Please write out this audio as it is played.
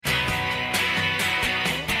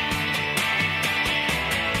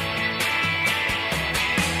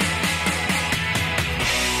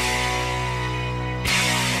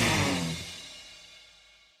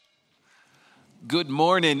Good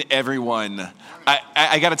morning, everyone.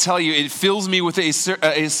 I got to tell you, it fills me with a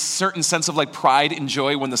certain sense of pride and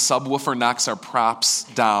joy when the subwoofer knocks our props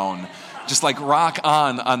down. Just rock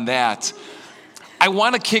on that. I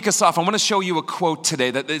want to kick us off. I want to show you a quote today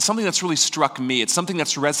it's something that's really struck me. It's something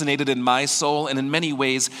that's resonated in my soul and in many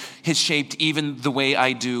ways has shaped even the way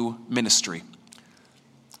I do ministry.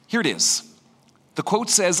 Here it is. The quote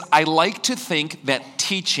says, "I like to think that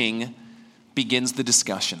teaching begins the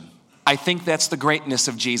discussion." I think that's the greatness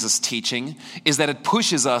of Jesus' teaching, is that it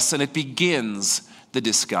pushes us and it begins the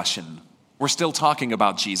discussion. We're still talking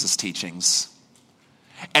about Jesus' teachings.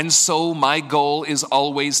 And so my goal is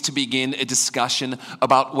always to begin a discussion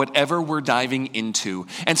about whatever we're diving into.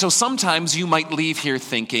 And so sometimes you might leave here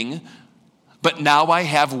thinking, but now I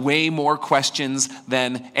have way more questions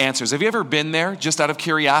than answers. Have you ever been there, just out of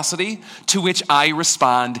curiosity? To which I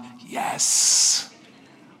respond, yes.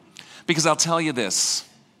 Because I'll tell you this.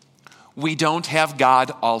 We don't have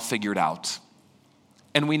God all figured out,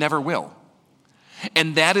 and we never will.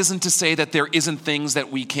 And that isn't to say that there isn't things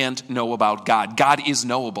that we can't know about God. God is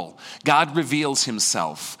knowable. God reveals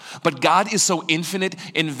himself. But God is so infinite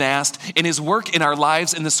and vast, and his work in our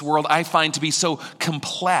lives in this world I find to be so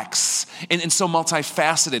complex and so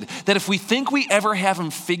multifaceted that if we think we ever have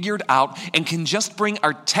him figured out and can just bring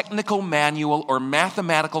our technical manual or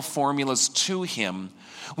mathematical formulas to him,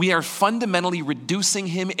 we are fundamentally reducing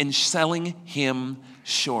him and selling him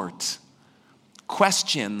short.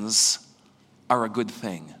 Questions are a good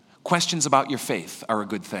thing. Questions about your faith are a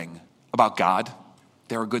good thing. About God,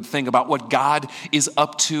 they're a good thing. About what God is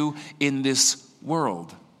up to in this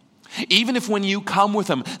world. Even if when you come with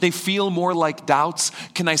them, they feel more like doubts,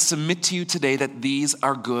 can I submit to you today that these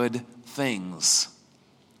are good things?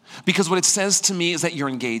 Because what it says to me is that you're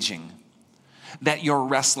engaging, that you're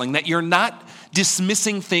wrestling, that you're not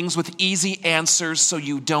dismissing things with easy answers so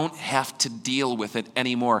you don't have to deal with it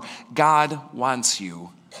anymore. God wants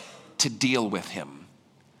you to deal with him.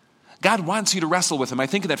 God wants you to wrestle with him. I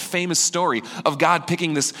think of that famous story of God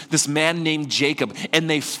picking this man named Jacob, and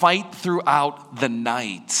they fight throughout the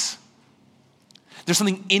night. There's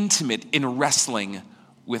something intimate in wrestling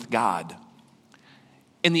with God.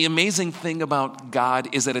 And the amazing thing about God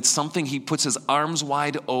is that it's something he puts his arms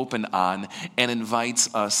wide open on and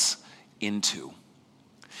invites us into.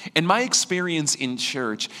 And my experience in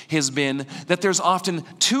church has been that there's often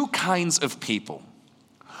two kinds of people.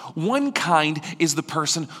 One kind is the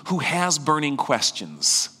person who has burning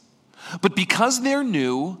questions. But because they're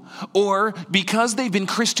new, or because they've been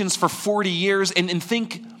Christians for 40 years and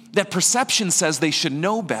think that perception says they should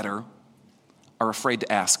know better, are afraid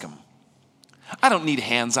to ask them. I don't need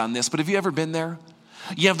hands on this, but have you ever been there?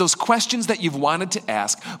 You have those questions that you've wanted to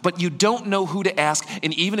ask, but you don't know who to ask,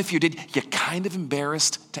 and even if you did, you're kind of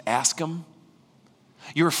embarrassed to ask them.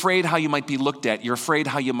 You're afraid how you might be looked at. You're afraid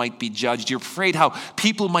how you might be judged. You're afraid how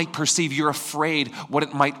people might perceive. You're afraid what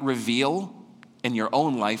it might reveal in your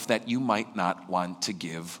own life that you might not want to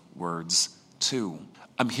give words to.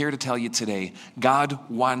 I'm here to tell you today, God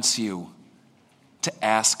wants you to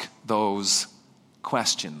ask those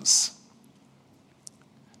questions.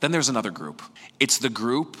 Then there's another group. It's the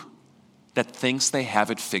group that thinks they have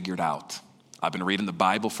it figured out. I've been reading the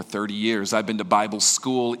Bible for 30 years. I've been to Bible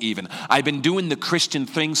school even. I've been doing the Christian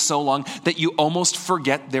thing so long that you almost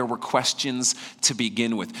forget there were questions to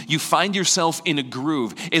begin with. You find yourself in a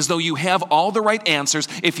groove as though you have all the right answers.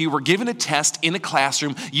 If you were given a test in a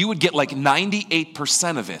classroom, you would get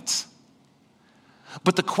 98% of it.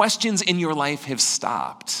 But the questions in your life have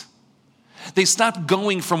stopped. They stopped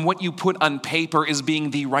going from what you put on paper as being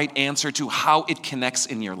the right answer to how it connects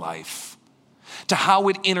in your life, to how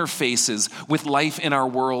it interfaces with life in our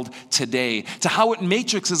world today, to how it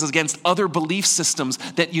matrixes against other belief systems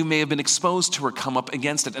that you may have been exposed to or come up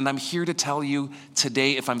against it. And I'm here to tell you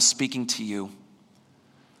today, if I'm speaking to you,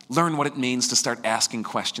 learn what it means to start asking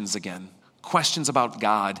questions again. Questions about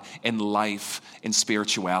God and life and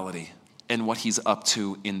spirituality and what he's up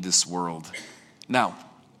to in this world. Now,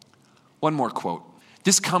 one more quote.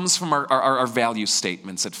 This comes from our value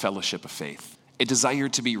statements at Fellowship of Faith. A desire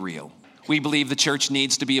to be real. We believe the church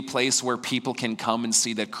needs to be a place where people can come and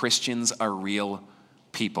see that Christians are real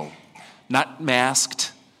people. Not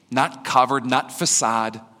masked, not covered, not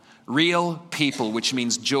facade. Real people, which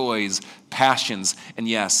means joys, passions, and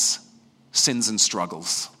yes, sins and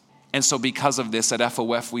struggles. And so because of this, at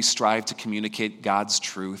FOF, we strive to communicate God's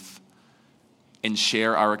truth and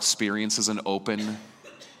share our experiences in open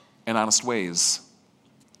and honest ways.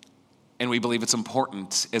 And we believe it's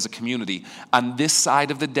important as a community on this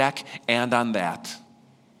side of the deck and on that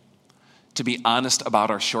to be honest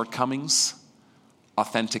about our shortcomings,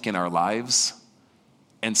 authentic in our lives,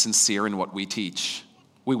 and sincere in what we teach.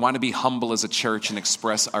 We want to be humble as a church and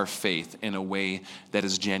express our faith in a way that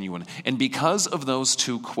is genuine. And because of those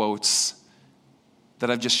two quotes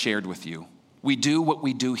that I've just shared with you, we do what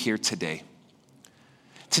we do here today.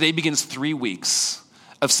 Today begins 3 weeks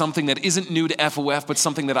of something that isn't new to FOF, but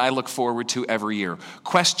something that I look forward to every year.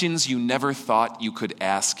 Questions you never thought you could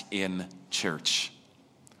ask in church.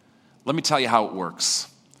 Let me tell you how it works.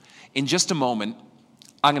 In just a moment,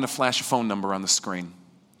 I'm going to flash a phone number on the screen.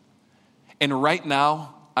 And right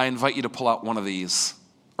now, I invite you to pull out one of these,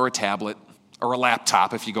 or a tablet, or a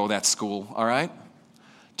laptop if you go to that school, all right?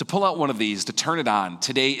 To pull out one of these, to turn it on.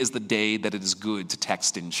 Today is the day that it is good to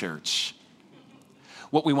text in church.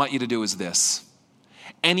 What we want you to do is this.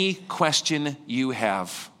 Any question you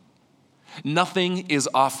have, nothing is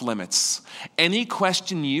off limits. Any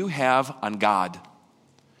question you have on God,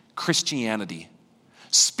 Christianity,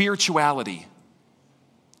 spirituality,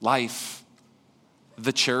 life,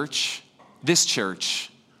 the church, this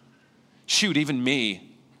church, shoot, even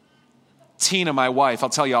me, Tina, my wife, I'll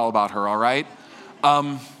tell you all about her, all right?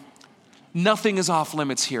 Nothing is off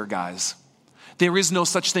limits here, guys. There is no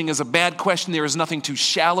such thing as a bad question. There is nothing too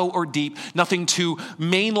shallow or deep, nothing too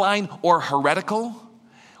mainline or heretical.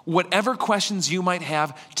 Whatever questions you might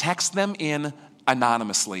have, text them in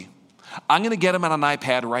anonymously. I'm going to get them on an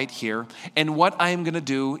iPad right here, and what I am going to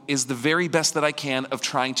do is the very best that I can of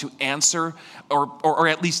trying to answer or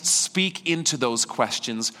at least speak into those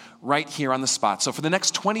questions right here on the spot. So for the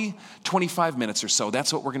next 25 minutes or so,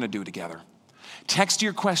 that's what we're going to do together. Text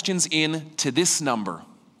your questions in to this number,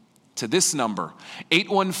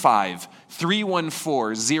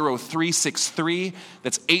 815-314-0363.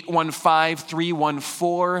 That's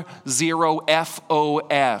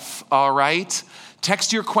 815-314-0FOF, all right?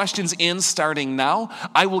 Text your questions in starting now.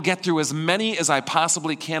 I will get through as many as I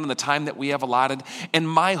possibly can in the time that we have allotted. And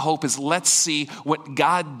my hope is let's see what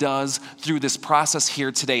God does through this process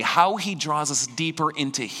here today, how he draws us deeper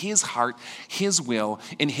into his heart, his will,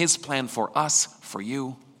 and his plan for us, for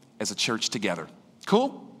you, as a church together.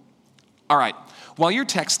 Cool? All right. While you're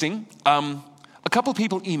texting, a couple of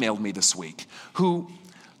people emailed me this week who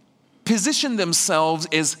positioned themselves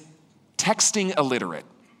as texting illiterate,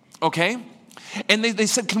 okay? And they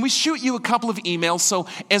said, can we shoot you a couple of emails? So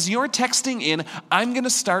as you're texting in, I'm going to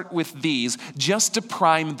start with these just to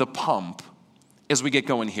prime the pump as we get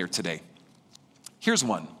going here today. Here's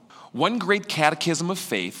one. One great catechism of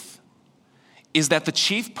faith is that the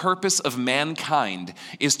chief purpose of mankind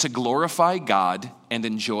is to glorify God and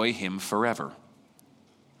enjoy him forever.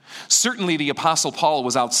 Certainly, the Apostle Paul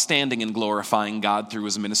was outstanding in glorifying God through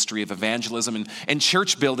his ministry of evangelism and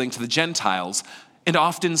church building to the Gentiles, and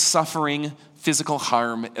often suffering physical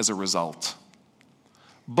harm as a result.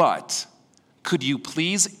 But could you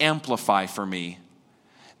please amplify for me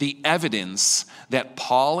the evidence that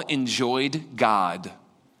Paul enjoyed God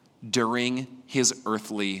during his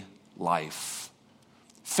earthly life?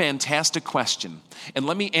 Fantastic question. And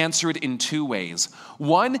let me answer it in two ways.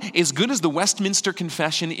 One, as good as the Westminster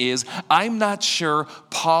Confession is, I'm not sure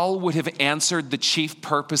Paul would have answered the chief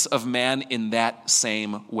purpose of man in that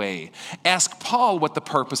same way. Ask Paul what the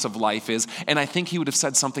purpose of life is, and I think he would have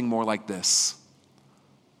said something more like this: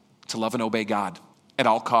 to love and obey God at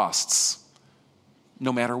all costs,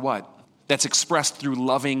 no matter what. That's expressed through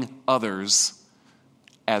loving others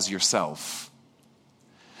as yourself.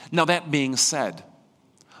 Now, that being said,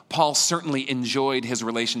 Paul certainly enjoyed his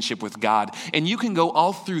relationship with God. And you can go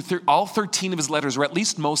all through all 13 of his letters, or at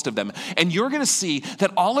least most of them, and you're going to see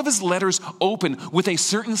that all of his letters open with a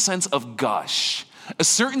certain sense of gush, a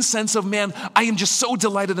certain sense of, man, I am just so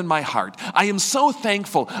delighted in my heart. I am so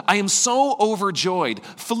thankful. I am so overjoyed.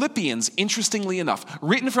 Philippians, interestingly enough,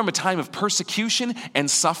 written from a time of persecution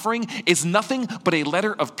and suffering, is nothing but a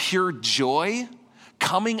letter of pure joy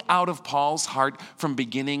coming out of Paul's heart from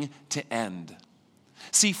beginning to end.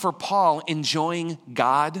 See, for Paul, enjoying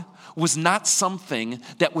God was not something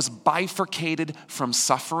that was bifurcated from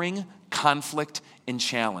suffering, conflict, and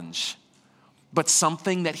challenge, but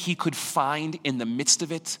something that he could find in the midst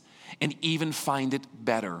of it and even find it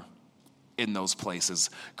better in those places.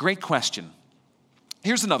 Great question.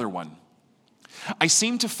 Here's another one. I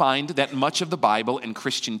seem to find that much of the Bible and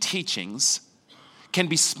Christian teachings can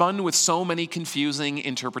be spun with so many confusing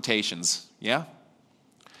interpretations. Yeah?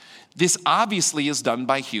 This obviously is done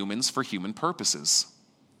by humans for human purposes,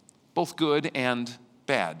 both good and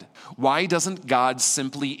bad. Why doesn't God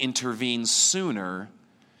simply intervene sooner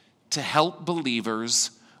to help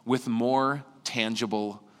believers with more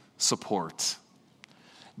tangible support?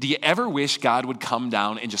 Do you ever wish God would come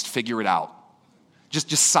down and just figure it out? Just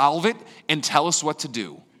solve it and tell us what to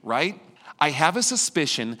do, right? I have a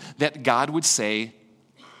suspicion that God would say,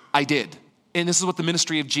 I did. And this is what the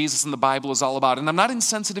ministry of Jesus in the Bible is all about. And I'm not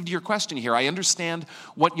insensitive to your question here. I understand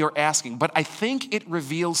what you're asking, but I think it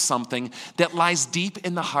reveals something that lies deep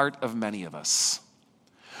in the heart of many of us.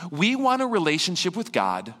 We want a relationship with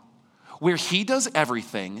God where He does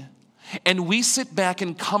everything, and we sit back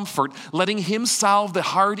in comfort, letting Him solve the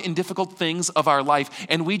hard and difficult things of our life,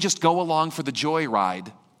 and we just go along for the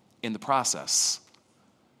joyride in the process.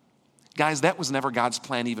 Guys, that was never God's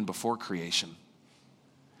plan even before creation.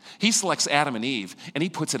 He selects Adam and Eve, and He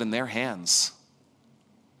puts it in their hands.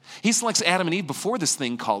 He selects Adam and Eve before this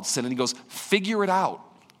thing called sin, and He goes, figure it out.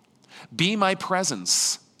 Be my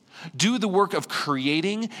presence. Do the work of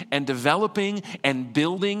creating and developing and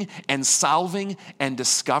building and solving and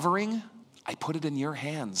discovering. I put it in your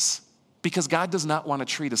hands. Because God does not want to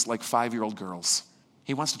treat us like 5-year-old girls.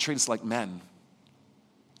 He wants to treat us like men.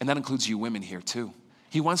 And that includes you women here too.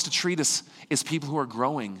 He wants to treat us as people who are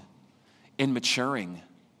growing and maturing.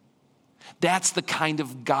 That's the kind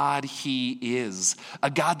of God He is.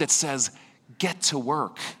 A God that says, get to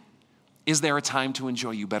work. Is there a time to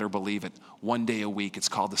enjoy? You better believe it. 1 day a week, it's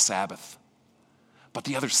called the Sabbath. But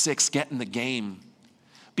the other 6, get in the game.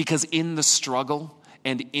 Because in the struggle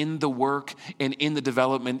and in the work and in the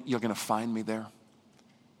development, you're going to find me there.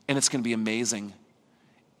 And it's going to be amazing.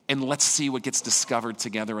 And let's see what gets discovered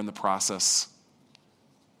together in the process.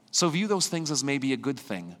 So view those things as maybe a good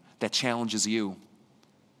thing that challenges you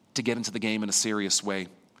to get into the game in a serious way.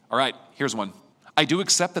 All right, here's one. I do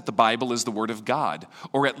accept that the Bible is the Word of God,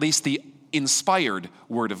 or at least the inspired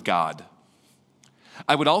Word of God.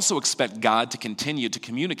 I would also expect God to continue to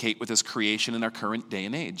communicate with His creation in our current day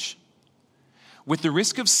and age. With the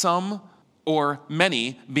risk of some or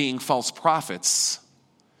many being false prophets,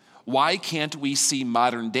 why can't we see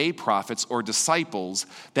modern day prophets or disciples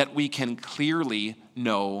that we can clearly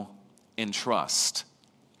know and trust?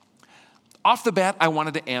 Off the bat, I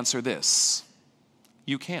wanted to answer this.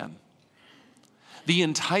 You can. The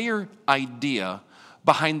entire idea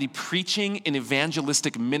behind the preaching and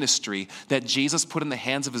evangelistic ministry that Jesus put in the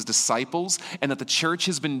hands of His disciples and that the church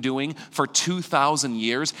has been doing for 2,000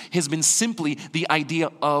 years has been simply the idea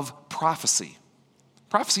of prophecy.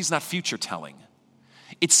 Prophecy is not future telling.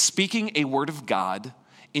 It's speaking a word of God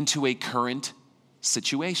into a current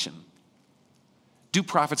situation. Do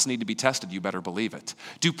prophets need to be tested? You better believe it.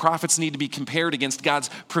 Do prophets need to be compared against God's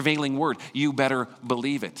prevailing word? You better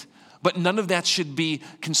believe it. But none of that should be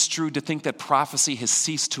construed to think that prophecy has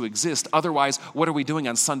ceased to exist. Otherwise, what are we doing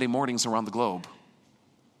on Sunday mornings around the globe?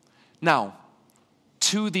 Now,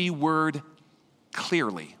 to the word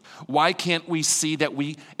clearly. Why can't we see that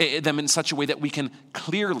them in such a way that we can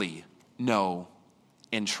clearly know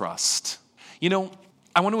and trust? You know,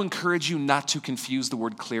 I want to encourage you not to confuse the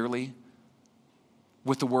word clearly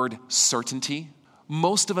with the word certainty.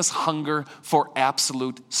 Most of us hunger for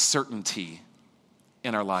absolute certainty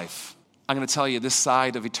in our life. I'm going to tell you, this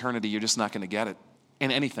side of eternity, you're just not going to get it in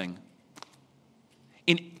anything.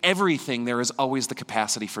 In everything, there is always the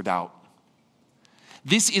capacity for doubt.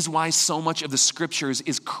 This is why so much of the scriptures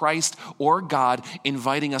is Christ or God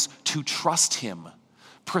inviting us to trust Him,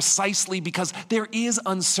 precisely because there is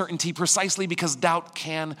uncertainty, precisely because doubt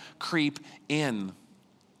can creep in.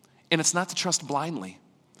 And it's not to trust blindly,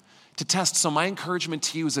 to test. So my encouragement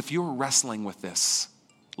to you is, if you're wrestling with this,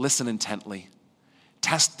 listen intently.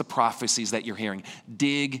 Test the prophecies that you're hearing.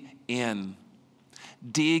 Dig in.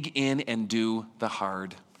 Dig in and do the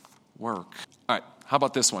hard work. All right, how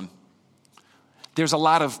about this one? There's a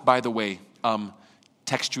lot of, by the way,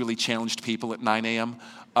 textually challenged people at 9 a.m.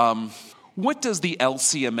 What does the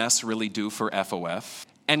LCMS really do for FOF?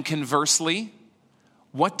 And conversely,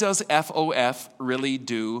 what does FOF really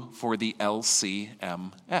do for the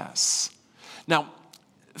LCMS? Now,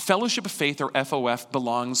 Fellowship of Faith, or FOF,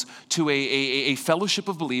 belongs to a fellowship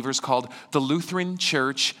of believers called the Lutheran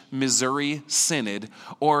Church Missouri Synod,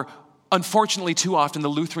 or unfortunately too often the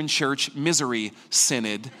Lutheran Church Misery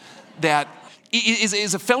Synod, that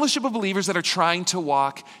is a fellowship of believers that are trying to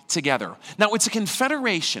walk together. Now, it's a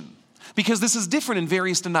confederation, because this is different in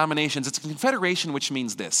various denominations. It's a confederation, which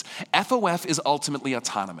means this. FOF is ultimately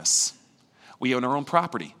autonomous. We own our own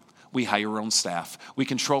property. We hire our own staff. We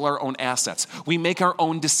control our own assets. We make our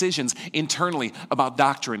own decisions internally about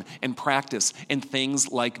doctrine and practice and things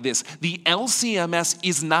like this. The LCMS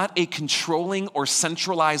is not a controlling or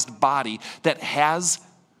centralized body that has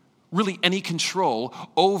really any control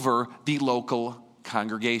over the local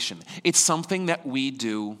congregation. It's something that we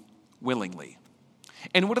do willingly.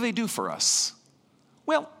 And what do they do for us?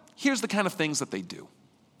 Well, here's the kind of things that they do.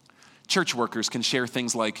 Church workers can share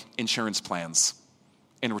things like insurance plans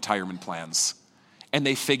and retirement plans, and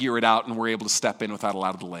they figure it out, and we're able to step in without a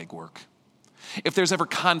lot of the legwork. If there's ever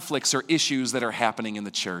conflicts or issues that are happening in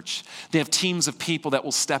the church, they have teams of people that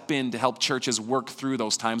will step in to help churches work through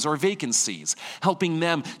those times, or vacancies, helping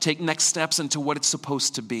them take next steps into what it's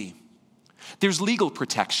supposed to be. There's legal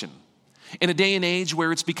protection. In a day and age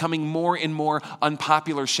where it's becoming more and more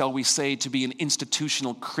unpopular, shall we say, to be an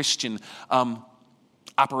institutional Christian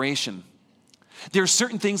operation, there are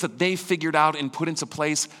certain things that they figured out and put into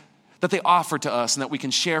place that they offer to us and that we can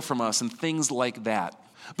share from us and things like that.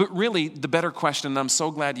 But really, the better question, and I'm so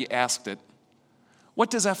glad you asked it, what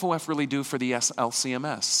does FOF really do for the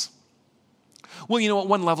LCMS? Well, at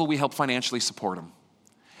one level, we help financially support them.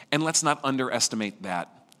 And let's not underestimate that.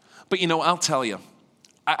 But I'll tell you,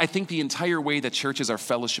 I think the entire way that churches are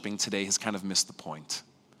fellowshipping today has kind of missed the point.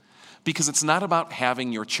 Because it's not about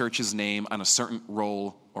having your church's name on a certain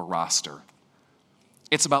roll or roster.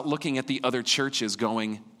 It's about looking at the other churches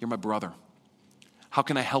going, you're my brother. How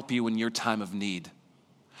can I help you in your time of need?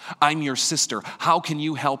 I'm your sister. How can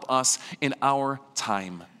you help us in our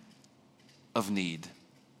time of need?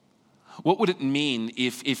 What would it mean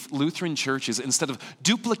if Lutheran churches, instead of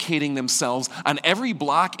duplicating themselves on every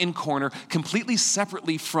block and corner completely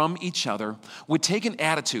separately from each other, would take an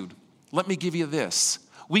attitude? Let me give you this.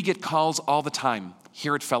 We get calls all the time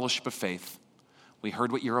here at Fellowship of Faith. We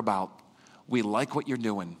heard what you're about. We like what you're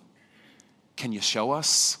doing. Can you show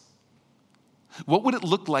us? What would it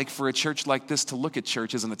look like for a church like this to look at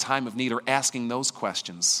churches in a time of need or asking those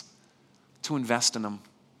questions, to invest in them,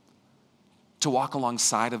 to walk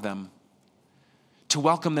alongside of them, to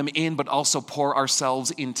welcome them in, but also pour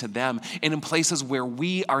ourselves into them, and in places where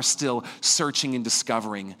we are still searching and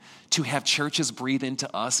discovering, to have churches breathe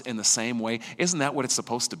into us in the same way? Isn't that what it's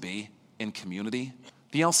supposed to be in community?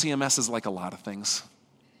 The LCMS is like a lot of things.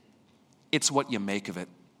 It's what you make of it.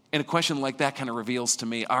 And a question like that kind of reveals to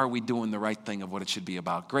me, are we doing the right thing of what it should be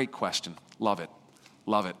about? Great question. Love it.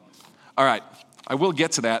 Love it. All right, I will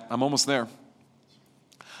get to that. I'm almost there.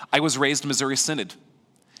 I was raised Missouri Synod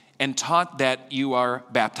and taught that you are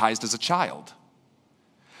baptized as a child.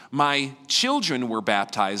 My children were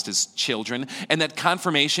baptized as children, and that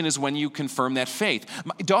confirmation is when you confirm that faith.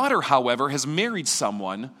 My daughter, however, has married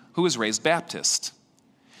someone who was raised Baptist.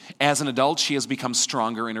 As an adult, she has become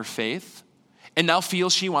stronger in her faith and now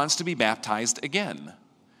feels she wants to be baptized again,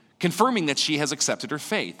 confirming that she has accepted her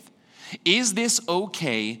faith. Is this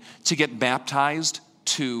okay to get baptized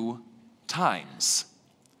 2 times?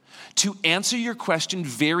 To answer your question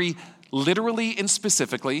very literally and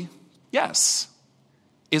specifically, yes.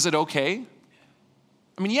 Is it okay?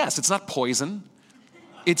 I mean, yes, it's not poison.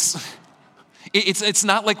 It's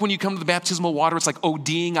not like when you come to the baptismal water, it's like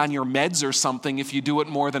ODing on your meds or something if you do it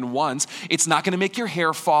more than once. It's not going to make your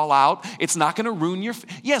hair fall out. It's not going to ruin your...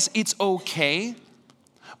 Yes, it's okay.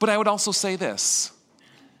 But I would also say this.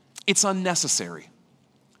 It's unnecessary.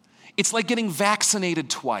 It's like getting vaccinated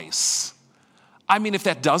twice. I mean, if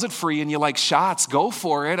that does it for you and you like shots, go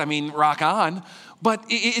for it. I mean, rock on. But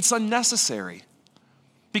it's unnecessary.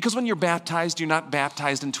 Because when you're baptized, you're not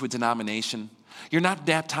baptized into a denomination. You're not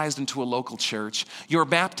baptized into a local church. You're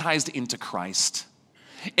baptized into Christ.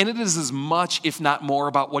 And it is as much, if not more,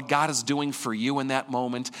 about what God is doing for you in that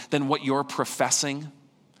moment than what you're professing.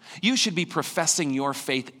 You should be professing your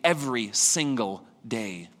faith every single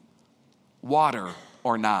day, water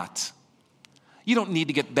or not. You don't need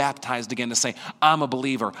to get baptized again to say, I'm a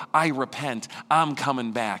believer, I repent, I'm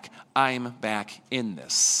coming back, I'm back in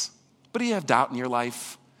this. But do you have doubt in your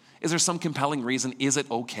life? Is there some compelling reason? Is it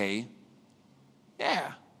okay?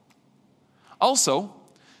 Yeah. Also,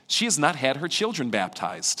 she has not had her children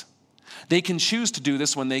baptized. They can choose to do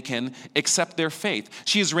this when they can accept their faith.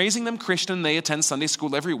 She is raising them Christian. They attend Sunday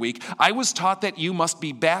school every week. I was taught that you must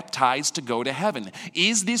be baptized to go to heaven.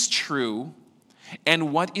 Is this true?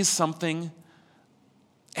 And what is something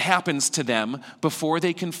happens to them before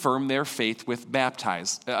they confirm their faith with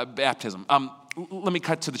baptism? Let me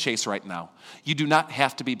cut to the chase right now. You do not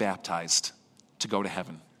have to be baptized to go to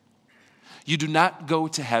heaven. You do not go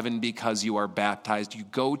to heaven because you are baptized. You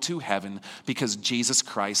go to heaven because Jesus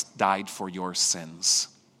Christ died for your sins.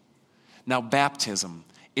 Now, baptism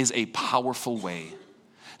is a powerful way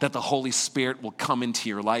that the Holy Spirit will come into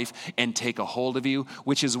your life and take a hold of you,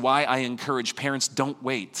 which is why I encourage parents, don't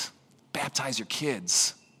wait. Baptize your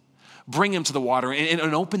kids. Bring them to the water and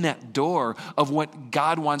open that door of what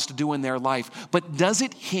God wants to do in their life. But does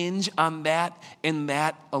it hinge on that and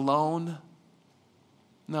that alone?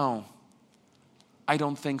 No. I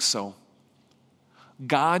don't think so.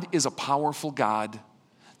 God is a powerful God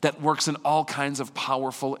that works in all kinds of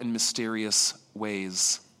powerful and mysterious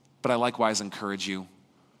ways. But I likewise encourage you,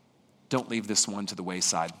 don't leave this one to the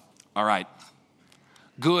wayside. All right.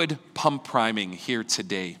 Good pump priming here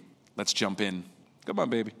today. Let's jump in. Come on,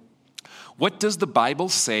 baby. What does the Bible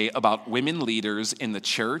say about women leaders in the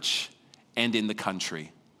church and in the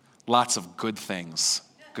country? Lots of good things.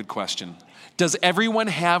 Good question. Does everyone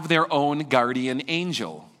have their own guardian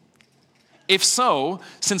angel? If so,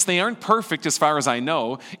 since they aren't perfect as far as I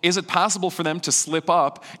know, is it possible for them to slip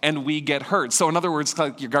up and we get hurt? So in other words,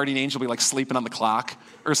 like your guardian angel will be like sleeping on the clock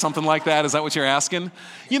or something like that. Is that what you're asking?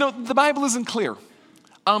 You know, the Bible isn't clear.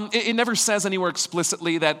 It never says anywhere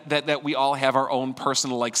explicitly that we all have our own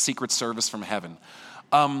personal like secret service from heaven.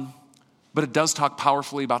 But it does talk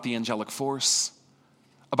powerfully about the angelic force,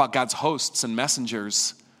 about God's hosts and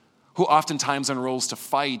messengers who oftentimes are in roles to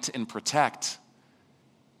fight and protect.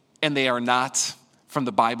 And they are not, from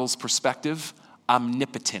the Bible's perspective,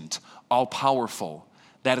 omnipotent, all-powerful.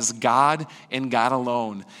 That is God and God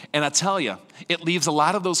alone. And I tell you, it leaves a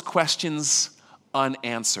lot of those questions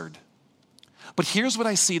unanswered. But here's what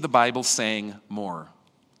I see the Bible saying more.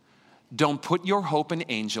 Don't put your hope in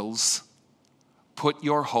angels. Put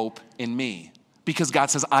your hope in me. Because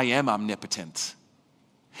God says, I am omnipotent.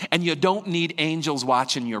 And you don't need angels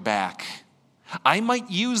watching your back. I might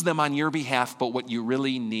use them on your behalf, but what you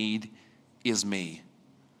really need is me.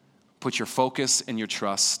 Put your focus and your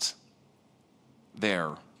trust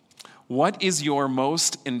there. What is your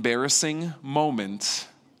most embarrassing moment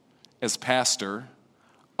as pastor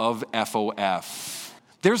of FOF?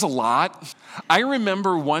 There's a lot. I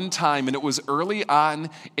remember one time, and it was early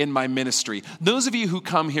on in my ministry. Those of you who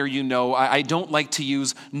come here, you know I don't like to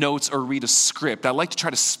use notes or read a script. I like to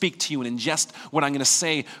try to speak to you and ingest what I'm going to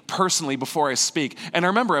say personally before I speak. And I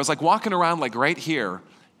remember I was like walking around like right here,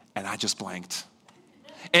 and I just blanked.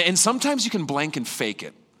 And sometimes you can blank and fake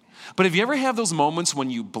it. But have you ever have those moments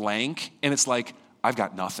when you blank, and it's like, I've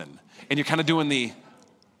got nothing. And you're kind of doing the,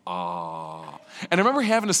 ah. And I remember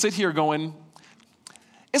having to sit here going,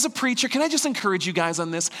 as a preacher, can I just encourage you guys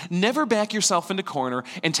on this? Never back yourself into a corner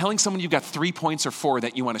and telling someone you've got 3 points or 4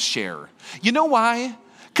 that you want to share. You know why?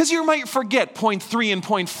 Because you might forget point 3 and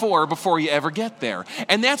point 4 before you ever get there.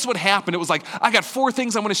 And that's what happened. It was like, I got 4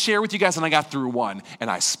 things I want to share with you guys, and I got through 1, and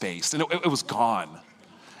I spaced, and it was gone.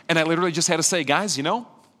 And I literally just had to say, guys, you know,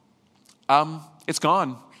 it's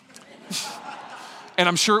gone. And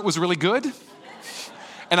I'm sure it was really good,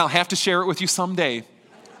 and I'll have to share it with you someday.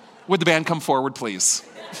 Would the band come forward, please?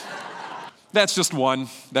 That's just one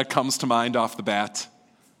that comes to mind off the bat.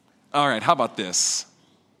 All right, how about this?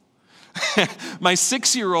 My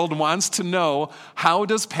 6-year-old wants to know, how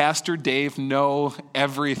does Pastor Dave know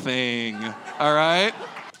everything? All right?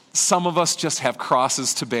 Some of us just have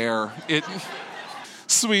crosses to bear.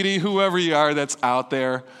 Sweetie, whoever you are that's out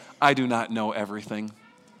there, I do not know everything.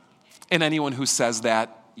 And anyone who says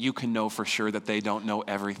that, you can know for sure that they don't know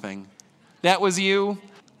everything. That was you?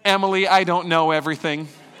 Emily, I don't know everything.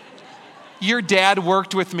 Your dad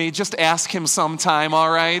worked with me. Just ask him sometime, all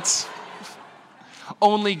right?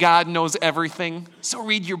 Only God knows everything. So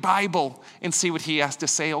read your Bible and see what he has to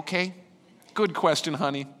say, okay? Good question,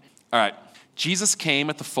 honey. All right. Jesus came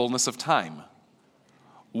at the fullness of time.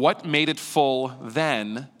 What made it full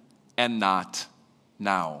then and not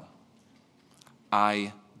now?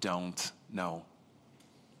 I don't know.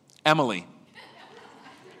 Emily,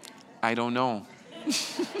 I don't know.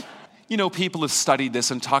 You know, people have studied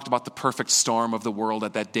this and talked about the perfect storm of the world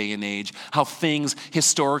at that day and age, how things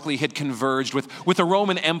historically had converged with a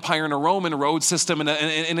Roman Empire and a Roman road system and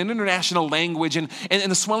an international language and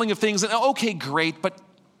the swelling of things. And okay, great, but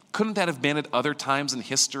couldn't that have been at other times in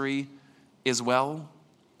history as well?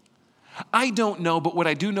 I don't know, but what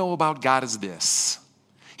I do know about God is this.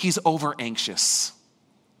 He's over anxious.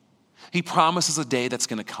 He promises a day that's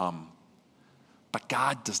going to come, but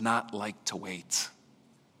God does not like to wait.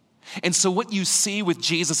 And so what you see with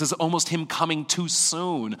Jesus is almost him coming too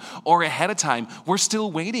soon or ahead of time. We're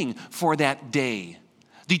still waiting for that day.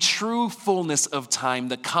 The true fullness of time,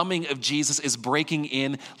 the coming of Jesus is breaking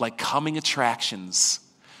in like coming attractions,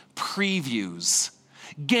 previews,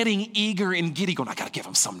 getting eager and giddy, going, I got to give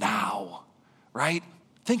him some now, right?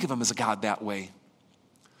 Think of him as a God that way.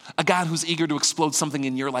 A God who's eager to explode something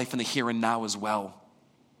in your life in the here and now as well.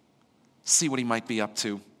 See what he might be up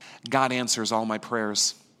to. God answers all my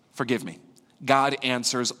prayers. Forgive me. God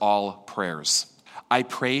answers all prayers. I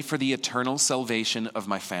pray for the eternal salvation of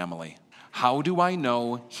my family. How do I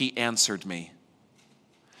know he answered me?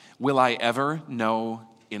 Will I ever know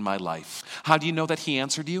in my life? How do you know that he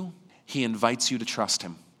answered you? He invites you to trust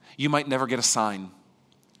him. You might never get a sign.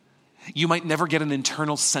 You might never get an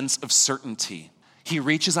internal sense of certainty. He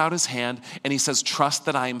reaches out his hand and he says, trust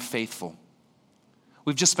that I am faithful.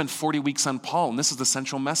 We've just spent 40 weeks on Paul, and this is the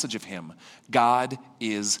central message of him. God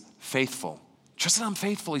is faithful. Trust that I'm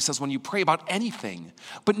faithful, he says, when you pray about anything.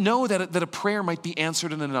 But know that a prayer might be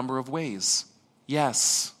answered in a number of ways.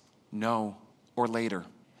 Yes, no, or later.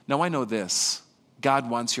 Now I know this. God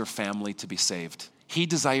wants your family to be saved. He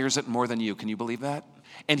desires it more than you. Can you believe that?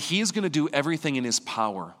 And he is going to do everything in his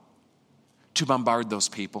power to bombard those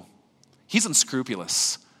people. He's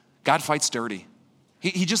unscrupulous. God fights dirty.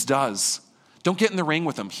 He just does. Don't get in the ring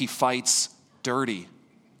with him. He fights dirty.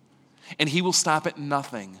 And he will stop at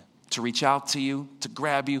nothing to reach out to you, to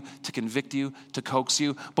grab you, to convict you, to coax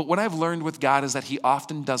you. But what I've learned with God is that he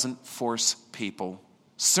often doesn't force people.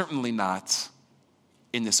 Certainly not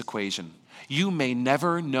in this equation. You may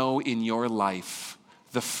never know in your life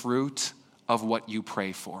the fruit of what you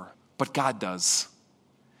pray for, but God does.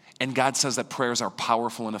 And God says that prayers are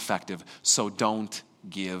powerful and effective, so don't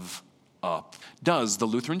give up. Does the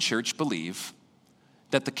Lutheran Church believe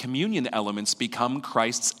that the communion elements become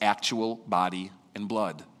Christ's actual body and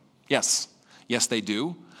blood? Yes. Yes, they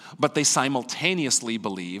do. But they simultaneously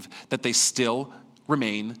believe that they still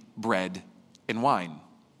remain bread and wine.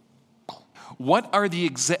 What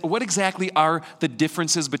exactly are the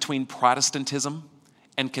differences between Protestantism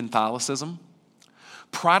and Catholicism?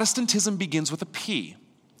 Protestantism begins with a P.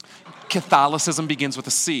 Catholicism begins with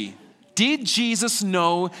a C. Did Jesus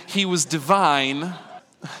know he was divine?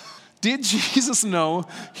 Did Jesus know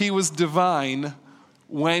he was divine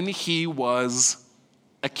when he was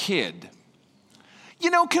a kid?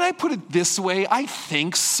 Can I put it this way? I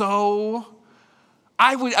think so.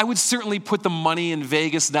 I would certainly put the money in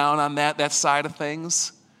Vegas down on that side of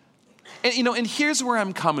things. And here's where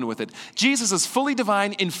I'm coming with it. Jesus is fully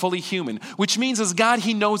divine and fully human, which means as God,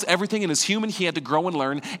 he knows everything, and as human, he had to grow and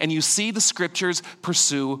learn, and you see the scriptures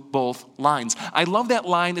pursue both lines. I love that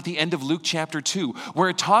line at the end of Luke chapter 2, where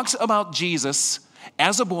it talks about Jesus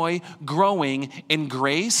as a boy growing in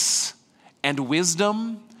grace and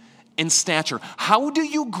wisdom and stature. How do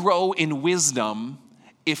you grow in wisdom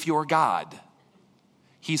if you're God?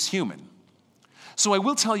 He's human. So I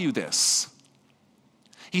will tell you this.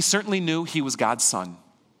 He certainly knew he was God's son.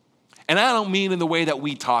 And I don't mean in the way that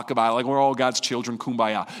we talk about it, like we're all God's children,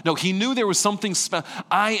 kumbaya. No, he knew there was something special.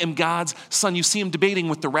 I am God's son. You see him debating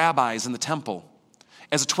with the rabbis in the temple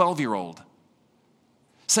as a 12-year-old,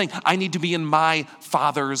 saying, I need to be in my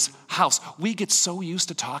Father's house. We get so used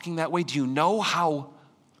to talking that way. Do you know how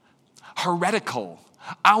heretical,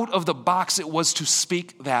 out of the box it was to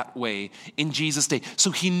speak that way in Jesus' day?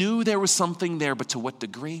 So he knew there was something there, but to what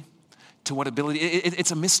degree? To what ability?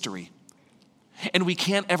 It's a mystery. And we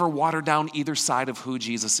can't ever water down either side of who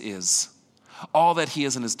Jesus is. All that he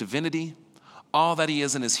is in his divinity, all that he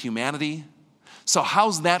is in his humanity. So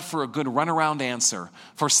how's that for a good runaround answer?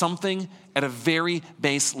 For something at a very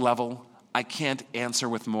base level, I can't answer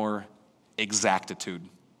with more exactitude.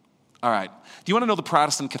 All right. Do you want to know the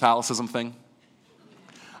Protestant Catholicism thing?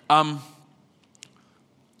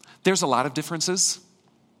 There's a lot of differences.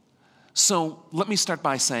 So let me start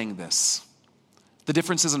by saying this. The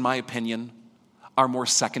differences, in my opinion, are more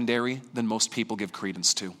secondary than most people give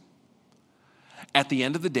credence to. At the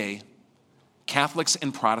end of the day, Catholics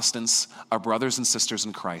and Protestants are brothers and sisters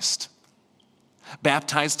in Christ,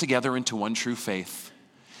 baptized together into one true faith,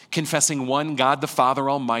 confessing one God the Father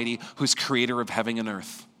Almighty, who's creator of heaven and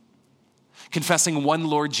earth, confessing one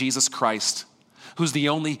Lord Jesus Christ, who's the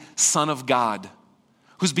only Son of God,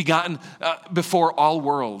 who's begotten before all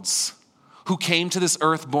worlds, who came to this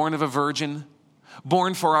earth born of a virgin,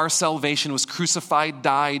 born for our salvation, was crucified,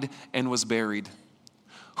 died, and was buried,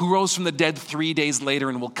 who rose from the dead 3 days later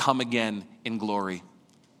and will come again in glory.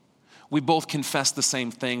 We both confess the same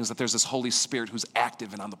things, that there's this Holy Spirit who's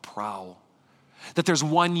active and on the prowl, that there's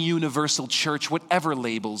one universal church, whatever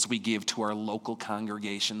labels we give to our local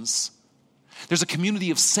congregations. There's a community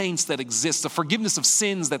of saints that exists, a forgiveness of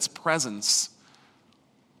sins that's present,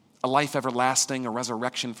 a life everlasting, a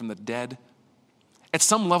resurrection from the dead. At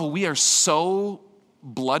some level, we are so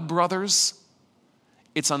blood brothers,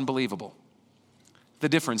 it's unbelievable. The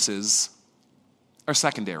differences are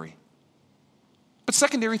secondary. But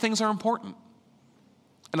secondary things are important.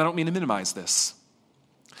 And I don't mean to minimize this.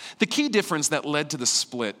 The key difference that led to the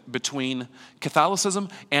split between Catholicism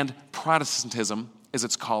and Protestantism, as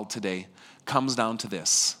it's called today, comes down to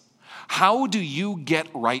this. How do you get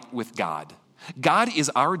right with God? God is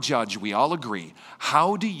our judge, we all agree.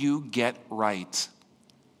 How do you get right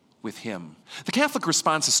with him? The Catholic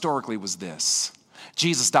response historically was this.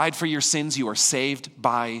 Jesus died for your sins, you are saved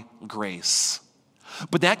by grace.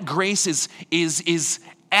 But that grace is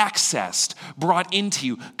accessed, brought into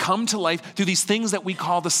you, come to life through these things that we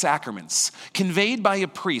call the sacraments, conveyed by a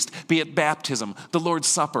priest, be it baptism, the Lord's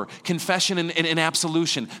Supper, confession and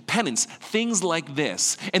absolution, penance, things like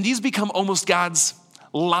this. And these become almost God's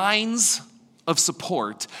lines of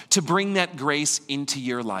support to bring that grace into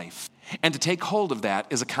your life. And to take hold of that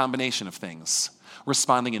is a combination of things.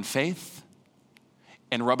 Responding in faith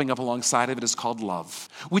and rubbing up alongside of it is called love,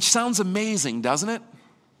 which sounds amazing, doesn't it?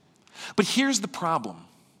 But here's the problem.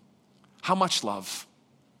 How much love?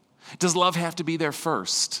 Does love have to be there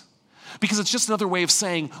first? Because it's just another way of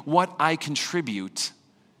saying what I contribute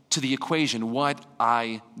to the equation, what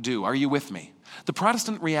I do. Are you with me? The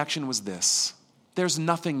Protestant reaction was this: there's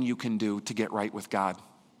nothing you can do to get right with God.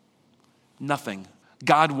 Nothing.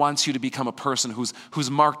 God wants you to become a person who's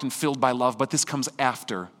marked and filled by love, but this comes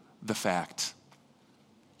after the fact.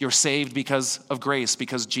 You're saved because of grace,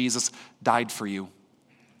 because Jesus died for you.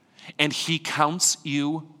 And he counts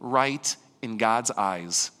you right in God's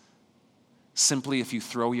eyes simply if you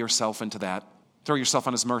throw yourself into that. Throw yourself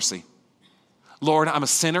on his mercy. Lord, I'm a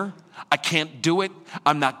sinner. I can't do it.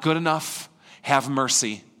 I'm not good enough. Have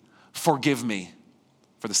mercy. Forgive me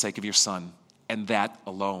for the sake of your Son. And that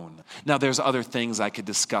alone. Now, there's other things I could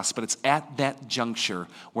discuss, but it's at that juncture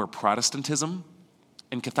where Protestantism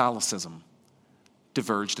and Catholicism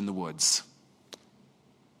diverged in the woods.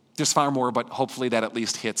 There's far more, but hopefully that at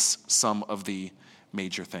least hits some of the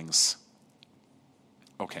major things.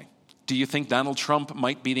 Okay. Do you think Donald Trump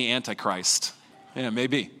might be the Antichrist? Yeah,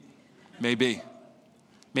 maybe. Maybe.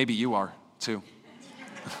 Maybe you are, too.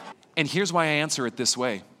 And here's why I answer it this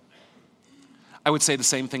way. I would say the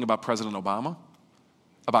same thing about President Obama,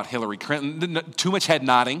 about Hillary Clinton. Too much head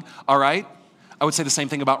nodding, all right? I would say the same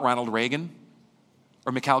thing about Ronald Reagan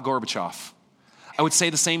or Mikhail Gorbachev. I would say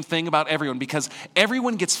the same thing about everyone, because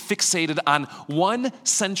everyone gets fixated on one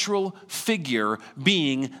central figure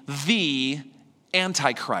being the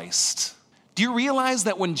Antichrist. Do you realize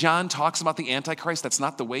that when John talks about the Antichrist, that's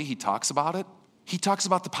not the way he talks about it? He talks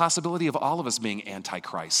about the possibility of all of us being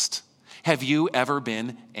Antichrist. Have you ever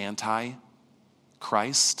been Antichrist?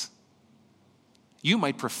 You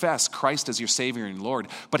might profess Christ as your Savior and Lord,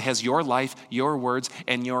 but has your life, your words,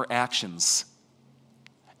 and your actions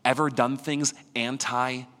ever done things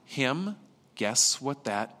anti-him? Guess what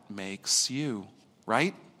that makes you,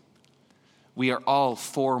 right? We are all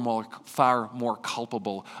far more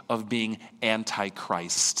culpable of being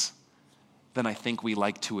Antichrist than I think we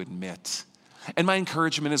like to admit. And my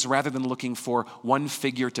encouragement is, rather than looking for one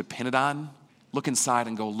figure to pin it on, look inside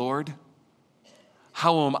and go, Lord,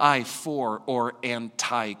 how am I for or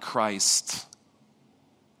anti-Christ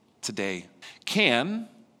today? Can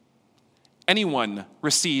anyone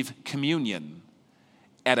receive communion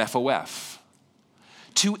at FOF?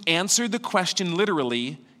 To answer the question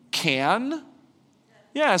literally, can?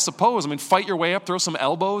 Yeah, I suppose. I mean, fight your way up, throw some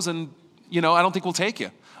elbows, and, I don't think we'll take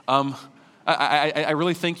you. I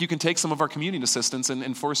really think you can take some of our communion assistants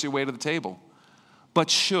and force your way to the table. But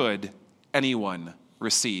should anyone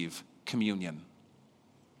receive communion?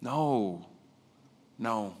 No.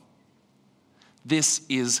 This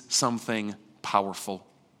is something powerful.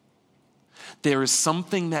 There is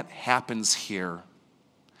something that happens here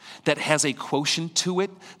that has a quotient to it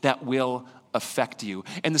that will affect you.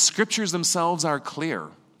 And the scriptures themselves are clear.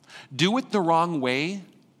 Do it the wrong way,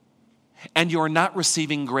 and you're not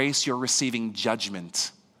receiving grace, you're receiving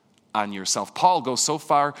judgment on yourself. Paul goes so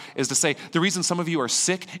far as to say, the reason some of you are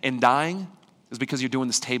sick and dying is because you're doing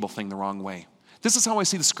this table thing the wrong way. This is how I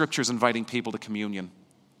see the scriptures inviting people to communion.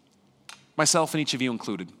 Myself and each of you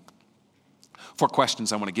included. 4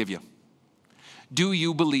 questions I want to give you. Do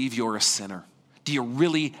you believe you're a sinner? Do you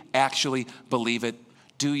really actually believe it?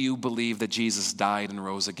 Do you believe that Jesus died and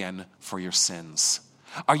rose again for your sins?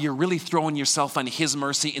 Are you really throwing yourself on his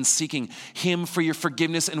mercy and seeking him for your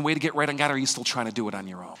forgiveness and way to get right on God, or are you still trying to do it on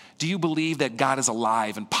your own? Do you believe that God is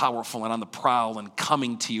alive and powerful and on the prowl and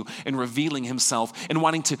coming to you and revealing himself and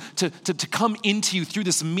wanting to come into you through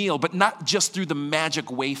this meal, but not just through the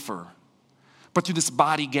magic wafer, but through this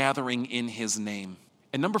body gathering in his name?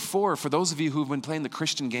 And number 4, for those of you who've been playing the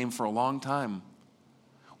Christian game for a long time,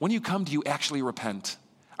 when you come, do you actually repent?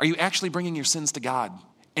 Are you actually bringing your sins to God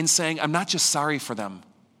and saying, I'm not just sorry for them,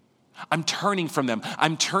 I'm turning from them.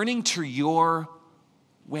 I'm turning to your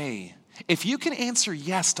way. If you can answer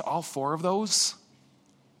yes to all 4 of those,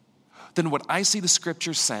 then what I see the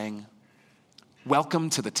scriptures saying, welcome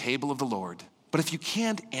to the table of the Lord. But if you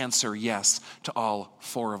can't answer yes to all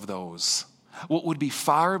 4 of those, what would be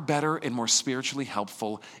far better and more spiritually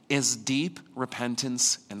helpful is deep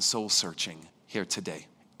repentance and soul searching here today.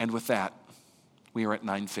 And with that, we are at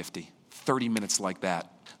 9:50, 30 minutes like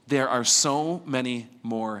that. There are so many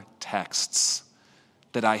more texts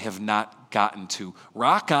that I have not gotten to.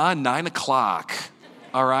 Rock on, 9 o'clock,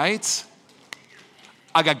 all right?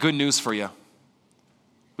 I got good news for you.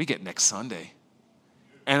 We get next Sunday.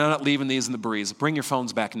 And I'm not leaving these in the breeze. Bring your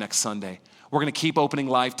phones back next Sunday. We're going to keep opening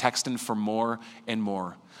live texting for more and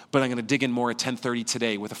more. But I'm going to dig in more at 10:30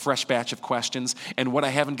 today with a fresh batch of questions. And what I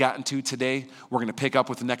haven't gotten to today, we're going to pick up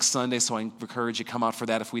with next Sunday. So I encourage you to come out for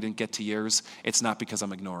that if we didn't get to yours. It's not because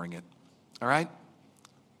I'm ignoring it. All right?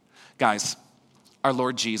 Guys, our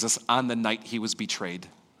Lord Jesus, on the night he was betrayed,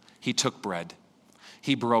 he took bread.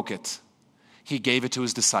 He broke it. He gave it to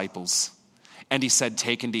his disciples. And he said,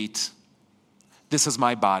 take and eat. This is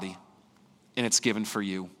my body, and it's given for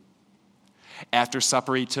you. After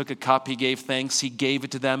supper, he took a cup, he gave thanks, he gave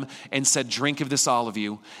it to them, and said, drink of this, all of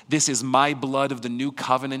you. This is my blood of the new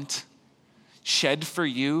covenant, shed for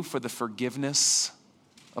you for the forgiveness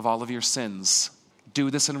of all of your sins.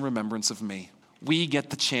 Do this in remembrance of me. We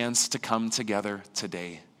get the chance to come together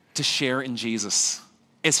today, to share in Jesus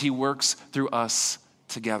as he works through us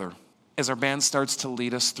together. As our band starts to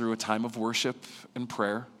lead us through a time of worship and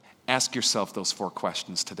prayer, ask yourself those 4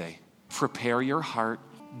 questions today. Prepare your heart.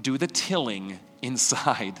 Do the tilling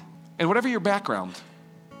inside. And whatever your background,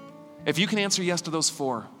 if you can answer yes to those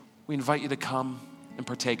 4, we invite you to come and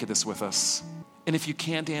partake of this with us. And if you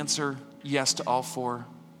can't answer yes to all 4,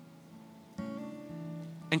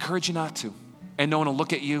 encourage you not to. And no one will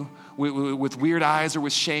look at you with weird eyes or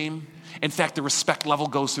with shame. In fact, the respect level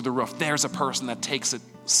goes through the roof. There's a person that takes it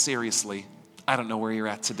seriously. I don't know where you're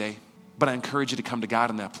at today, but I encourage you to come to God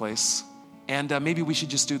in that place. And maybe we should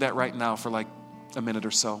just do that right now for like a minute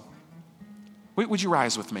or so. Would you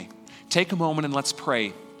rise with me? Take a moment and let's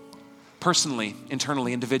pray personally,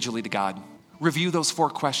 internally, individually to God. Review those 4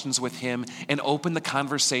 questions with him and open the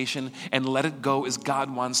conversation and let it go as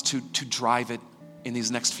God wants to drive it in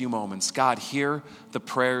these next few moments. God, hear the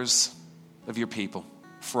prayers of your people.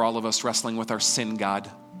 For all of us wrestling with our sin,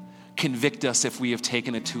 God, convict us if we have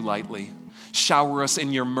taken it too lightly. Shower us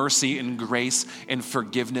in your mercy and grace and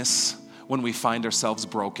forgiveness when we find ourselves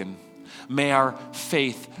broken. May our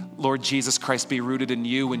faith, Lord Jesus Christ, be rooted in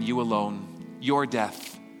you and you alone, your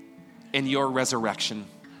death and your resurrection,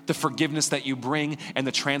 the forgiveness that you bring and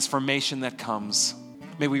the transformation that comes.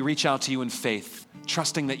 May we reach out to you in faith,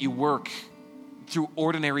 trusting that you work through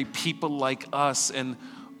ordinary people like us and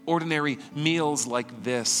ordinary meals like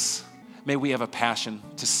this. May we have a passion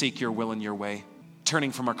to seek your will and your way,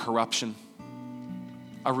 turning from our corruption,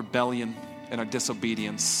 our rebellion, and our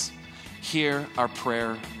disobedience. Hear our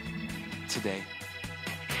prayer today.